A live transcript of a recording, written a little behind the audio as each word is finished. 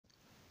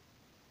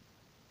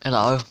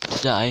Hello,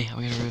 today I'm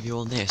going to review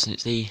on this, and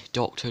it's the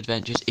Doctor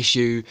Adventures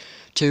issue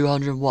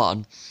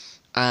 201,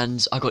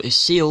 and I got this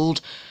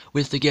sealed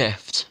with the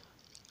gift.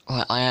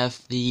 Right, I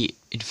have the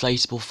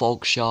inflatable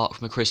fog shark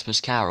from A Christmas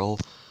Carol.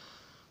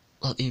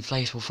 Like the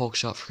inflatable fog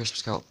shark from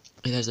Christmas Carol.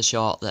 There's the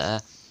shark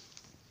there.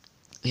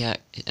 Yeah,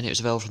 and it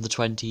was available from the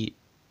 20th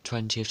to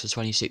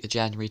 26th of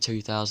January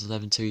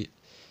 2011 to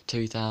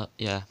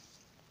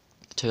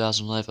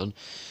 2011.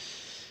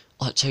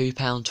 Like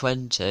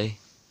 £2.20.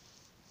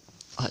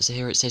 Like, so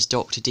here it says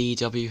Dr.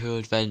 DW Who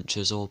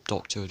Adventures or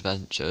Doctor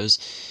Adventures.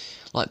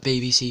 Like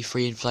BBC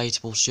Free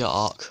Inflatable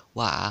Shark.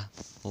 Wow.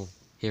 Well,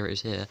 here it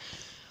is here.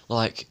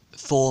 Like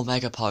 4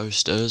 mega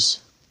posters.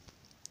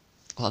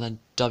 Like then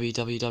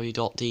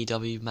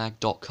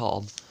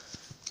www.dwmag.com.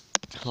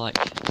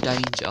 Like,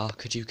 danger,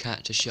 could you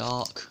catch a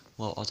shark?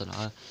 Well, I don't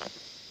know.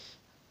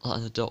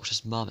 Like the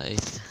Doctor's mummy.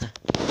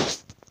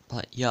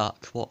 Like,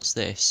 yuck, what's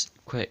this?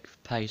 Quick,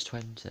 page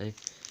 20.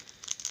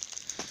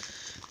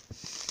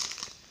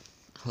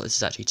 Well, this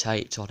is actually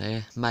taped on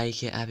here.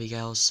 Make it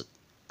Abigail's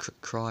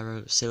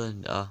cryo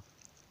cylinder.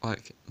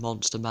 Like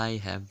Monster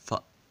Mayhem,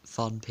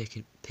 fun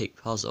pick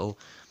puzzle.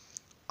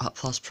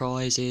 Plus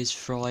prizes,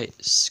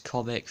 frights,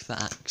 comic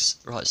facts.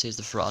 Right, so here's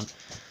the front,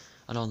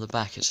 and on the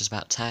back it's just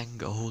about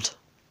Tangled.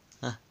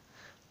 Huh.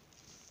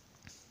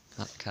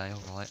 Okay,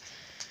 alright.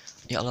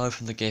 Yeah, I'll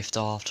open the gift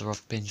after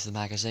I've binged the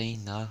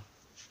magazine though.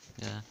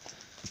 Yeah.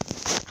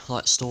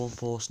 Like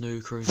Stormforce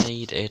new crew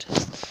needed,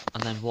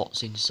 and then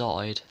what's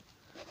inside.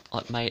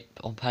 Like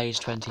on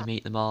page 20,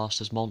 Meet the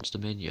Masters monster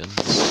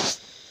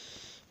minions.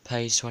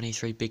 Page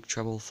 23, Big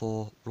Trouble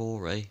for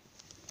Rory.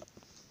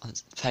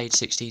 Page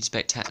 16,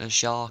 Spectacular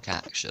Shark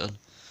Action.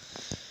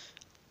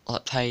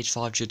 Like page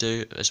 5,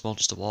 Jadoon as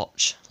Monster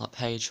Watch. Like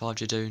page 5,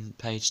 Jadoon.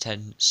 Page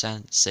 10,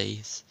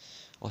 Shanseath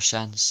or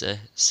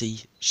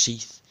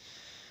Sheath.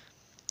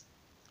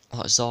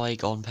 Like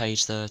Zygon,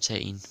 page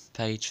 13.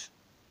 Page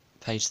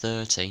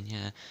 13,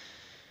 yeah.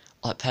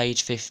 Like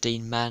page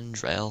 15,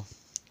 Mandrill.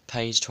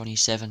 Page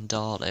 27,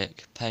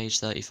 Dalek. Page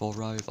 34,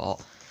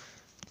 Robot.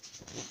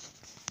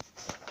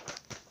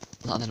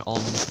 And then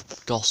on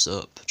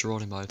Gossip,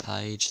 Geronimo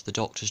page, The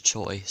Doctor's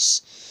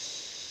Choice.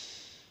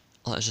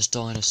 Like, it's just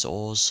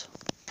dinosaurs.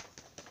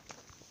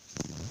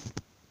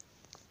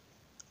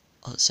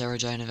 Like, Sarah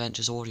Jane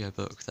Adventures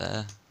audiobook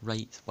there,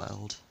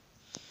 Wraithweld.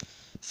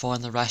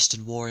 Find the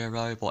Raston Warrior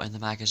robot in the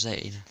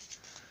magazine.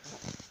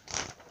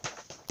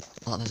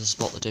 Like, there's a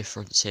spot the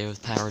difference here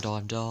with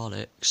Paradigm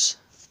Daleks.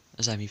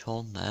 There's Amy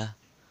Pond there.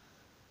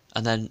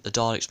 And then the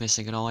Dalek's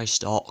missing an eye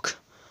stalk.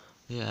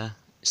 Yeah,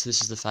 so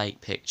this is the fake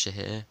picture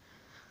here.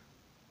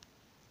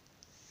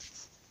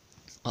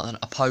 Like, then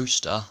a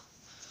poster.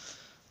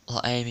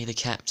 Like Amy the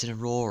Captain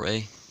and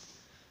Rory.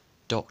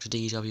 Dr.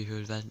 DW Who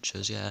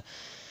Adventures, yeah.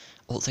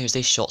 Well, the thing is,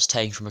 this shot's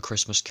taken from A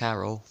Christmas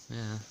Carol,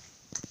 yeah.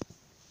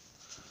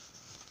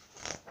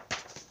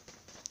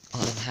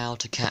 And then How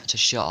to Catch a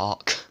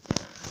Shark.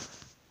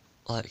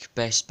 Like,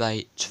 best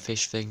bait,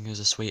 fish fingers,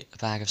 a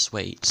bag of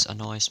sweets, a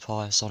nice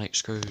pie, a sonic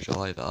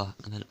screwdriver,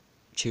 and then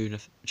tuna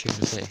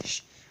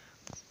fish.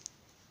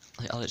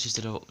 Like, I just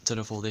don't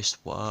know if all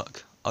this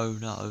work. Oh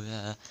no,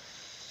 yeah.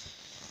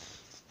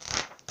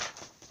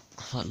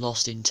 Like,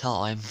 Lost in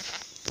Time.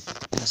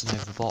 That's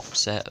another box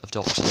set of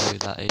Doctor Who,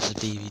 that is, the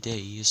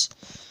DVDs.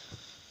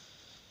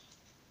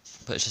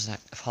 But it's just a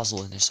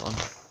puzzle in this one.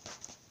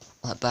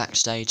 Like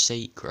Backstage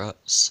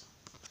Secrets.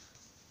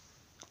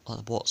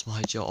 Like What's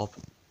My Job?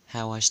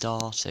 How I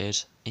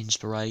Started.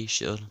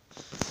 Inspiration.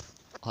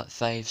 Like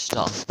Fave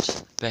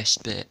Stunt.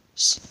 Best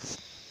Bits.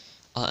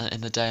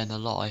 In the Day in the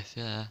Life,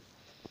 yeah.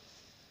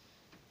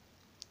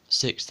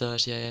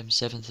 6:30am,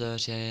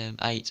 7:30am,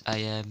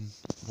 8am,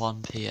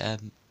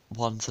 1pm,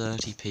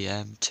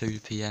 1:30pm,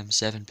 2pm,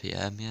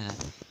 7pm, yeah.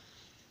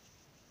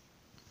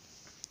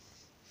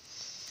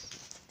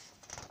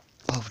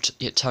 Oh,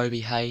 yeah,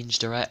 Toby Haynes,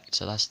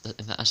 director, that's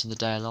in the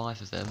day of life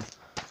of him.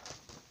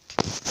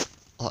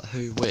 Like,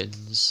 who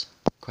wins?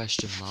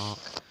 Question mark.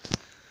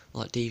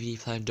 Like, DVD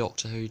playing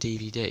Doctor Who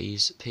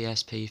DVDs,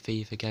 PSP,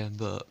 FIFA game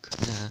book,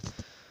 yeah.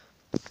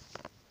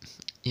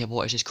 Yeah,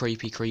 what is this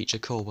creepy creature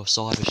called? Well,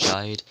 Cyber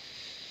Shade.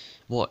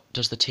 What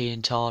does the T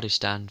in TARDIS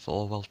stand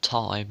for? Well,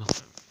 time.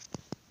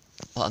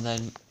 And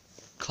then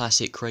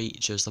classic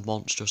creatures, the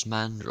monstrous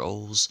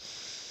mandrills,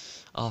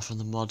 are from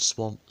the mud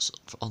swamps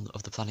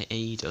of the planet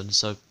Eden,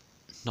 so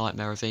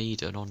Nightmare of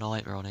Eden or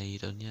Nightmare on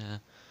Eden, yeah.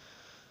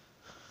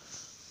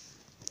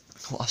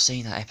 Well, I've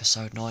seen that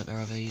episode,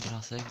 Nightmare of Eden,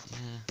 I think,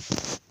 yeah.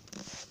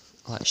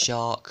 Like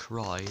Shark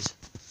Ride,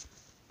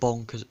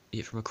 bonkers,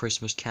 from A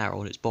Christmas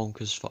Carol, and it's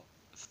bonkers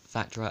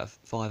factor out of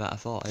 5 out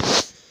of 5.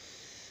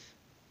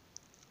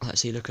 Like,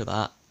 see, look at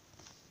that.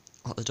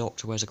 Like, the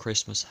Doctor wears a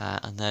Christmas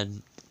hat, and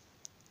then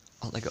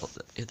like,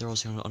 they're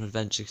also on an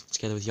adventure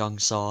together with young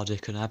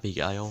Sardic and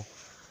Abigail.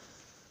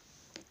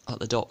 Like,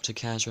 the Doctor,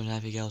 Kazra and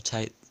Abigail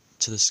take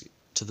to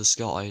the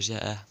skies,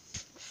 yeah.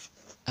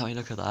 I mean,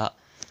 look at that.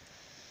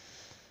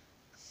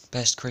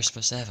 Best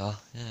Christmas ever,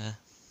 yeah.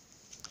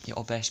 Yeah,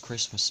 or best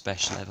Christmas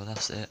special ever,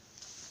 that's it.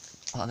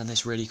 And then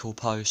this really cool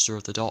poster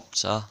of the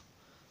Doctor.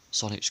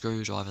 sonic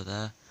screwdriver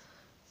there.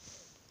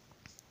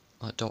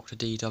 Like Dr.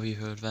 D.W.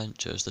 Who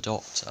Adventures, the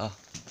Doctor.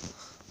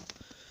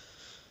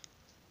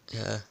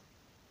 Yeah.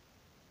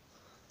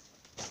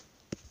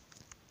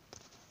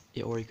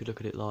 Yeah, or you could look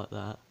at it like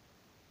that.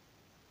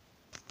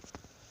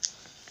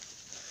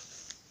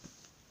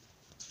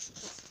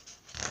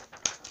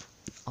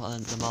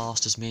 And the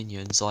Master's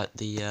minions, like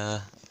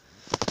the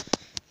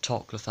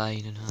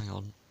Toclophane and hang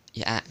on,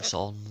 your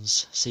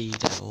Axons, Sea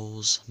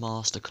Devils,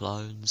 Master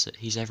Clones,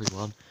 he's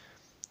everyone.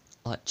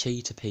 Like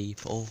Cheetah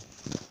People,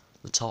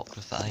 the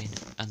Toclophane,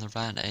 and the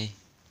Ranny.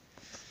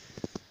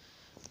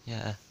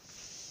 Yeah.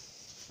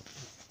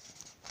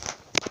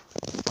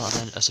 And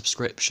then a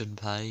subscription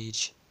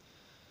page.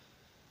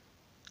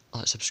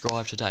 Like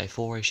subscribe today,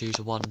 4 issues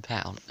of £1.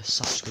 They're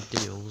such good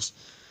deals.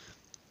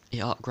 It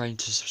upgraded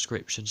to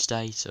subscription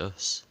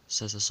status,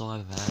 says the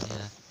Cyberman,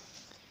 yeah.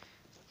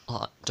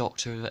 Like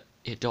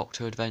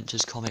Doctor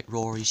Adventures comic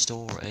Rory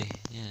story,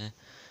 yeah.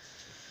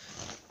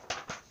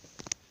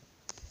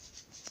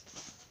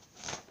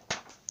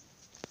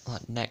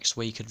 Like next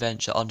week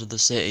adventure Under the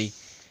Sea.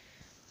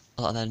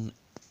 And then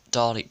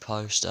Dalek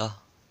poster,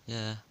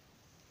 yeah.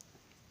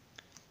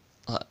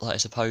 Like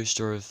it's a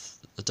poster of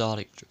the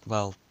Dalek,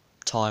 well,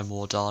 Time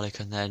War Dalek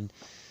and then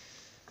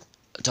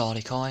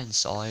Dalek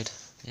Ironside,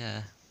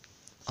 yeah.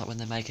 Like when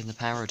they're making the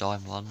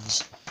Paradigm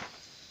ones.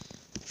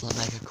 Like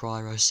make a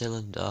cryo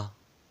cylinder.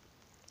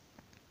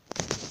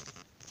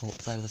 Well,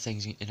 they were the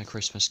things in A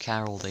Christmas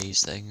Carol,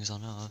 these things, I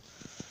know.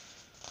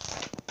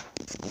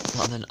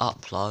 And then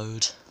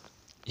upload.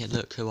 Yeah,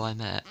 look who I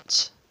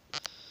met.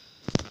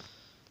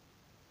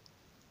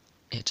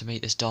 Yeah, to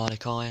meet this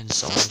Dalek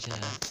Ironside,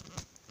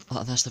 yeah.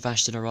 And that's the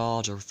Vashta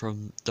Narada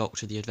from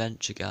Doctor the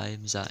Adventure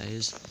Games, that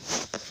is.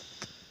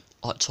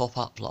 Like, top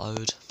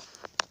upload.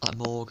 Like,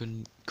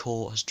 Morgan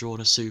Court has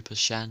drawn a Super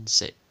Shan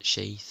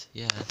sheath,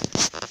 yeah.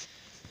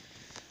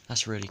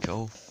 That's really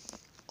cool.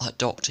 Like,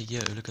 Doctor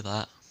You, look at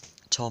that.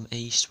 Tom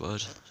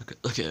Eastwood,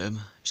 look at him,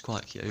 he's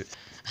quite cute.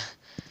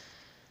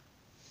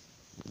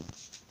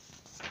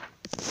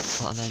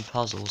 And then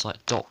puzzles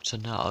like Doctor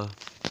No.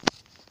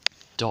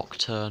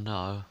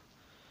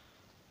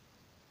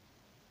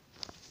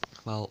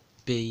 Well,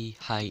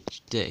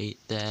 BHD,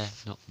 they're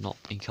not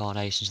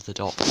incarnations of the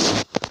Doctor.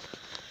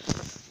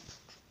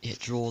 Yeah,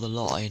 draw the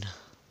line.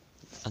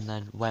 And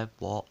then Web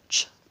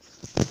Watch.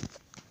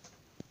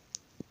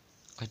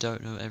 I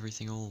don't know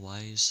everything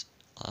always.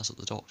 That's what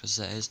the Doctor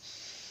says.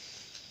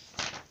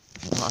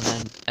 And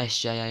then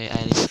SJA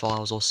Alien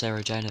Files or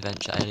Sarah Jane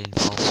Adventure Alien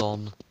Files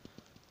on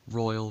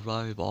Royal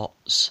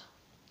Robots.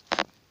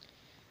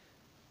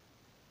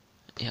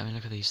 Yeah, I mean,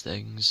 look at these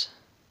things.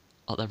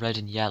 Like, they're red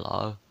and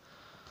yellow.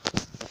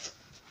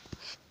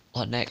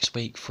 Like, next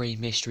week, free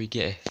mystery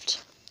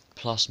gift.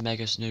 Plus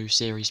Mega's new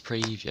series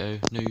preview.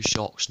 New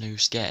shocks, new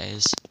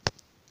scares.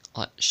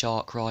 Like,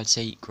 Shark Ride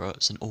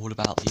Secrets and All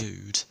About the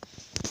Ood.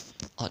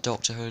 Like,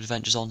 Doctor Who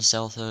Adventures on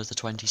sale Thursday,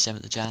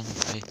 27th of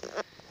January.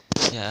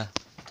 Yeah.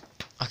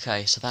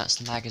 Okay, so that's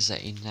the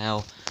magazine.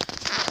 Now,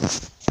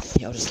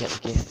 yeah, I'll just get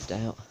the gift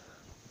out.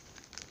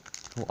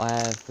 Well, I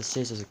have the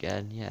scissors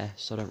again, yeah,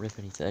 so I don't rip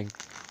anything.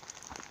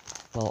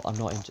 Well, I'm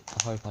not into...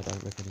 I hope I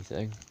don't rip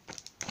anything.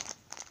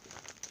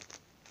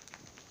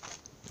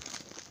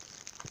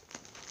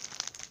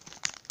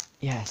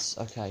 Yes,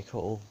 okay,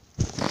 cool.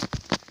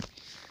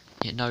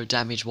 Yeah, no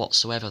damage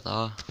whatsoever,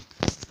 though.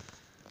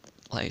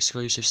 Like,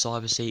 exclusive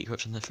cyber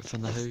secrets from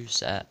the Who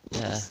set,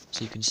 yeah,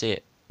 so you can see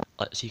it.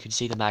 Like, so you can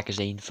see the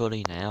magazine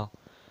fully now.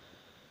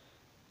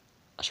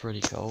 That's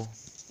really cool.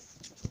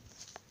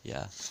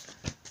 Yeah.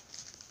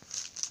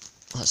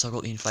 Like, so I've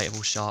got the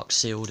inflatable shark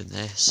sealed in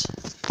this.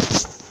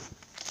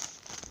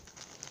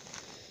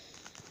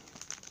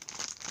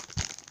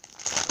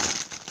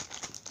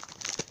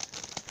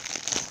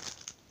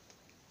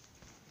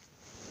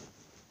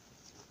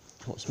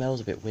 What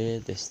smells a bit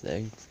weird, this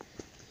thing.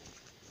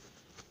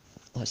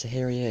 Like, so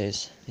here he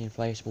is, the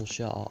inflatable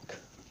shark.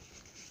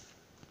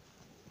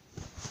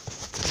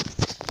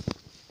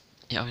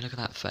 Yeah, I mean, look at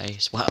that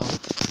face, wow.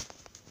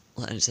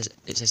 And it says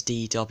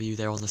DW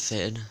there on the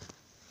fin.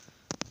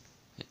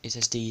 It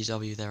says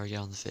DW there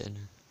again on the fin.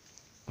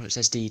 Well, it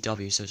says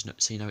DW,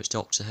 so you know it's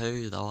Doctor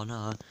Who, though, I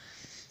know.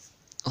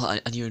 Oh,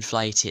 and you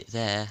inflate it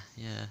there,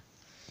 yeah.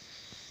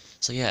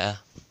 So yeah,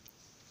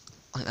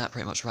 I think that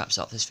pretty much wraps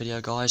up this video,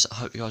 guys. I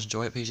hope you guys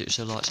enjoy it. Please do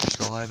so like,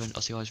 subscribe, and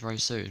I'll see you guys very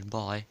soon.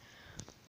 Bye.